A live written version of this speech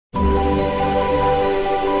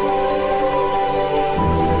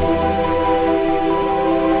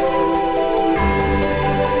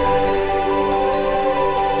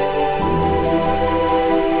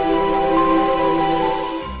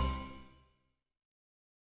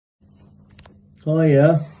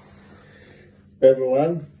Hiya,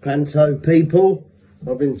 everyone, Panto people.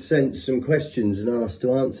 I've been sent some questions and asked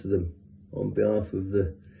to answer them on behalf of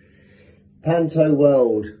the Panto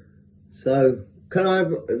world. So, can I have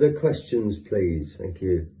the questions, please? Thank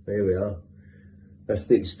you. Here we are. That's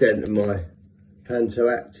the extent of my Panto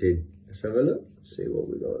acting. Let's have a look, see what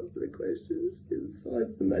we got for the questions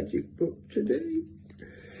inside the magic book today.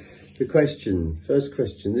 The question, first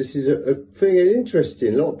question. This is a thing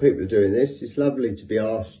interesting. A lot of people are doing this. It's lovely to be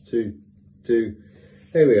asked to do.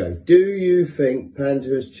 Here we go. Do you think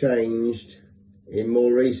Panto has changed in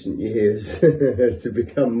more recent years to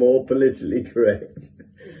become more politically correct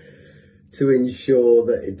to ensure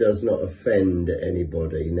that it does not offend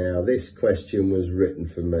anybody? Now, this question was written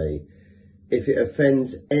for me. If it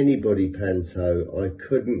offends anybody, Panto, I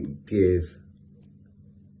couldn't give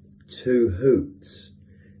two hoots.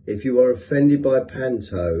 If you are offended by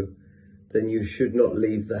Panto, then you should not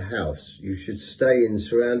leave the house. You should stay in,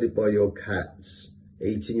 surrounded by your cats,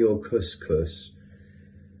 eating your couscous,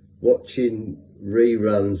 watching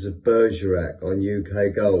reruns of Bergerac on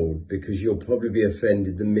UK Gold, because you'll probably be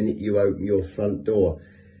offended the minute you open your front door.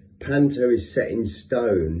 Panto is set in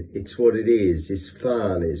stone. It's what it is. It's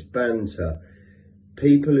fun. It's banter.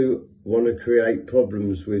 People who want to create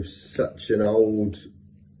problems with such an old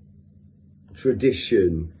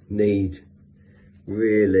tradition need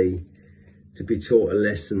really to be taught a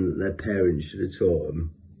lesson that their parents should have taught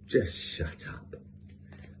them. Just shut up.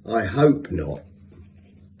 I hope not,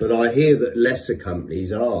 but I hear that lesser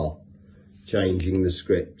companies are changing the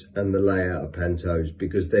script and the layout of Pantos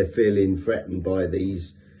because they're feeling threatened by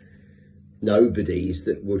these nobodies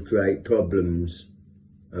that would create problems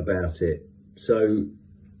about it. So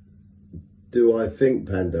do I think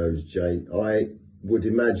Panto's changed? I would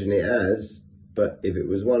imagine it has, but if it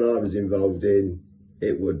was one I was involved in,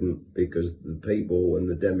 it wouldn't, because the people and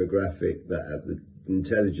the demographic that have the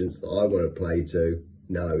intelligence that I want to play to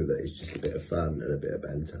know that it's just a bit of fun and a bit of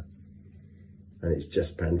banter. And it's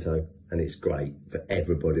just Panto, and it's great for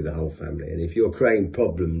everybody, the whole family. And if you're creating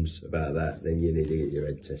problems about that, then you need to get your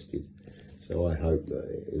head tested. So I hope that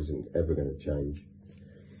it isn't ever going to change.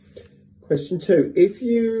 Question 2. If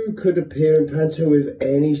you could appear in Panto with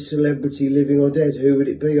any celebrity, living or dead, who would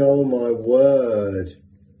it be? Oh my word.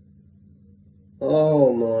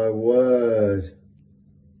 Oh my word.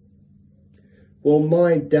 Well,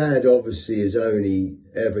 my dad obviously has only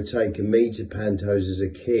ever taken me to Pantos as a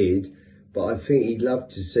kid, but I think he'd love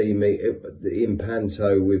to see me in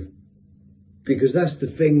Panto with, because that's the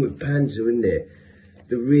thing with Panto, isn't it?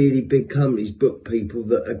 The really big companies book people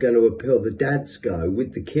that are going to appeal. The dads go,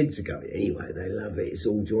 with the kids are going anyway. They love it. It's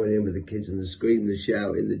all joining in with the kids and the screaming, the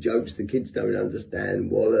shouting, the jokes the kids don't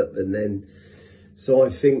understand, wallop. And then, so I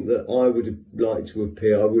think that I would have liked to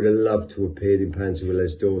appear. I would have loved to have appeared in Panto with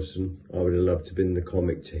Les Dawson. I would have loved to have been the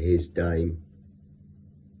comic to his Dame.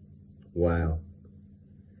 Wow.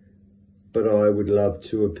 But I would love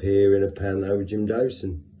to appear in a Panto with Jim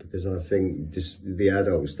Dawson, because I think just the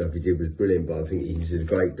adult stuff he did was brilliant, but I think he's a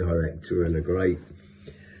great director and a great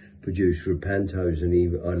producer of Pantos, and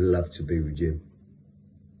I'd love to be with Jim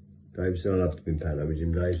Dawson. I'd love to be in Panto with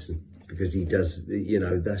Jim Dawson, because he does, you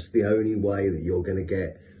know, that's the only way that you're going to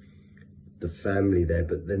get the family there.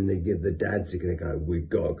 But then the dads are going to go, we've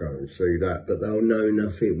got to go and see that, but they'll know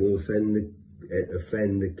nothing will offend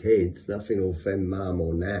the kids, nothing will offend mum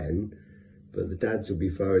or nan, but the dads will be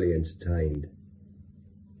thoroughly entertained.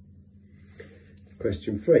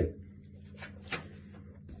 Question 3.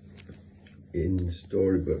 In the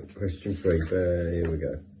storybook, question 3, here we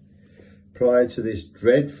go. Prior to this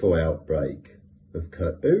dreadful outbreak of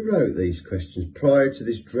who wrote these questions? Prior to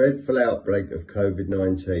this dreadful outbreak of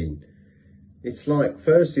COVID-19. It's like,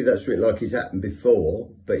 firstly, that's written like it's happened before,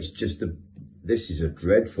 but it's just this is a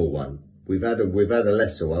dreadful one. We've had a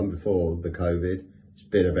lesser one before the COVID. It's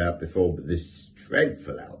been about before, but this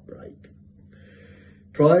dreadful outbreak.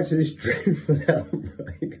 Prior to this dreadful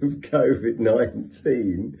outbreak of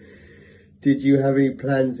COVID-19, did you have any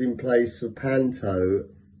plans in place for Panto,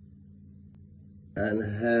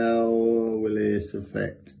 and how will this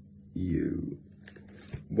affect you?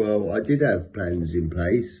 Well, I did have plans in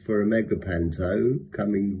place for a mega Panto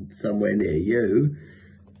coming somewhere near you,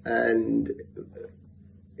 and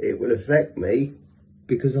it will affect me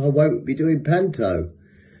because I won't be doing Panto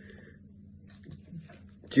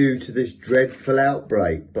due to this dreadful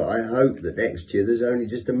outbreak. But I hope that next year there's only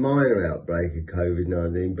just a minor outbreak of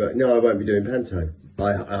COVID-19. But no, I won't be doing Panto.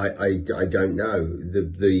 I don't know.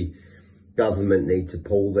 The government need to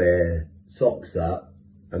pull their socks up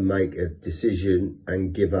and make a decision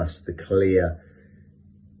and give us the clear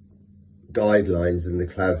guidelines and the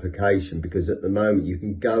clarification, because at the moment you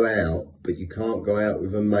can go out, but you can't go out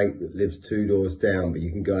with a mate that lives 2 doors down, but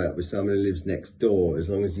you can go out with someone who lives next door as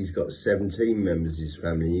long as he's got 17 members of his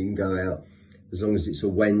family. You can go out as long as it's a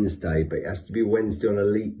Wednesday, but it has to be a Wednesday on a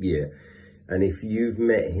leap year. And if you've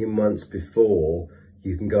met him once before,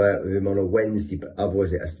 you can go out with him on a Wednesday, but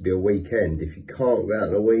otherwise it has to be a weekend. If you can't go out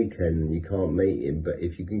on a weekend, you can't meet him. But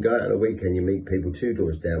if you can go out on a weekend, you meet people 2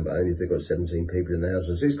 doors down, but only if they've got 17 people in the house.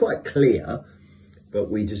 So it's quite clear, but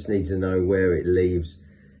we just need to know where it leaves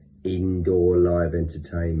indoor live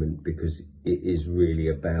entertainment, because it is really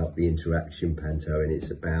about the interaction, Panto, and it's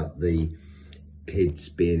about the kids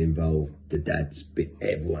being involved, the dads,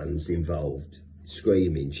 everyone's involved.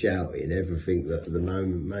 Screaming, shouting, everything that at the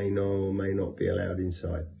moment may or may not be allowed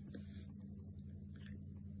inside.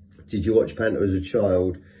 Did you watch Panto as a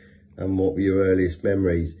child, and what were your earliest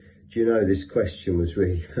memories? Do you know, this question was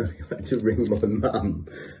really funny. I had to ring my mum,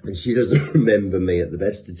 and she doesn't remember me at the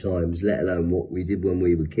best of times, let alone what we did when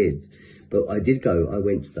we were kids. But I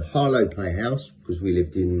went to the Harlow Playhouse, because we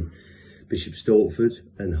lived in Bishop Stortford,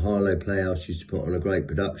 and Harlow Playhouse used to put on a great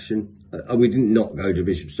production. We didn't not go to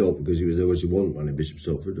Bishop Stortford because there wasn't one in Bishop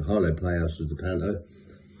Stortford. The Harlow Playhouse was the Panto,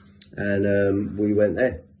 and we went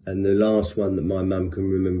there. And the last one that my mum can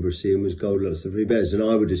remember seeing was Goldilocks and the Three Bears. And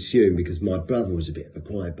I would assume, because my brother was a bit of a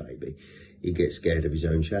crybaby, he'd get scared of his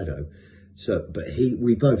own shadow. So, but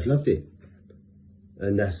we both loved it.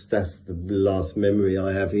 And that's the last memory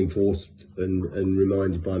I have enforced and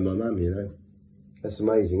reminded by my mum, you know. That's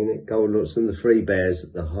amazing, isn't it? Goldilocks and the Three Bears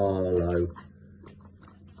at the Harlow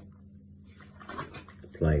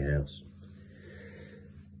Playhouse.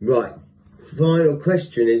 Right, final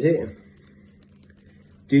question, is it?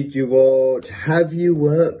 Have you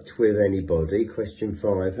worked with anybody? Question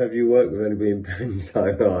 5. Have you worked with anybody in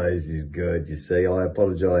Panto? Oh, this is good, you see. I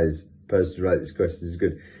apologise, person who wrote this question, this is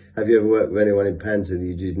good. Have you ever worked with anyone in Panto that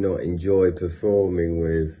you did not enjoy performing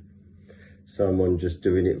with? Someone just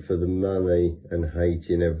doing it for the money and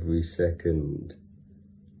hating every second.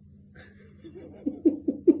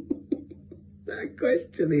 That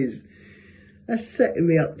question that's setting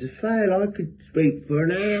me up to fail. I could speak for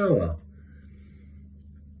an hour.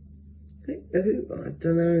 I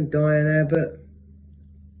don't know, Diane Abbott.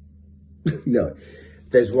 No,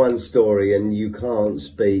 there's one story, and you can't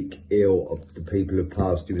speak ill of the people who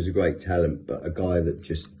passed. He was a great talent, but a guy that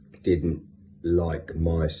just didn't like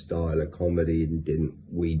my style of comedy and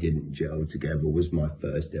we didn't gel together, was my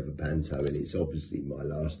first ever Panto, and it's obviously my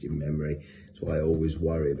lasting memory. That's why I always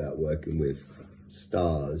worry about working with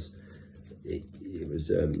stars. It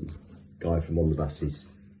was a guy from On the Buses,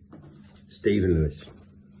 Stephen Lewis,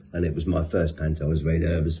 and it was my first Panto. I was very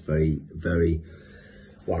nervous, very, very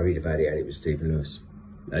worried about it, and it was Stephen Lewis.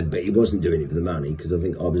 But he wasn't doing it for the money, because I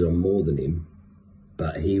think I was on more than him.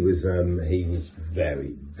 But he was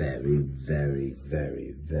very, very, very,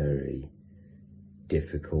 very, very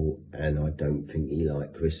difficult, and I don't think he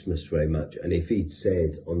liked Christmas very much. And if he'd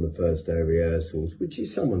said on the first day of rehearsals, which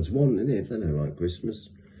is someone's want, isn't it, if they don't like Christmas,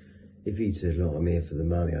 if he'd said, look, I'm here for the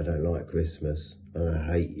money, I don't like Christmas, and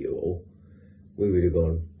I hate you all, we would have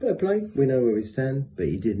gone, fair play, we know where we stand. But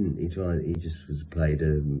he didn't. He just played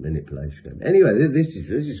a manipulation game. Anyway, this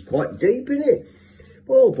is quite deep, isn't it?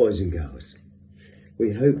 Well, boys and girls,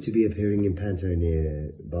 we hope to be appearing in Panto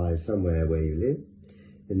nearby somewhere where you live.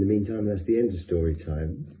 In the meantime, that's the end of story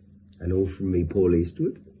time. And all from me, Paul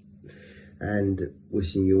Eastwood. And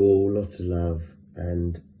wishing you all lots of love.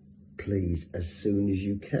 And please, as soon as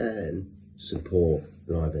you can, support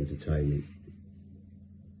live entertainment.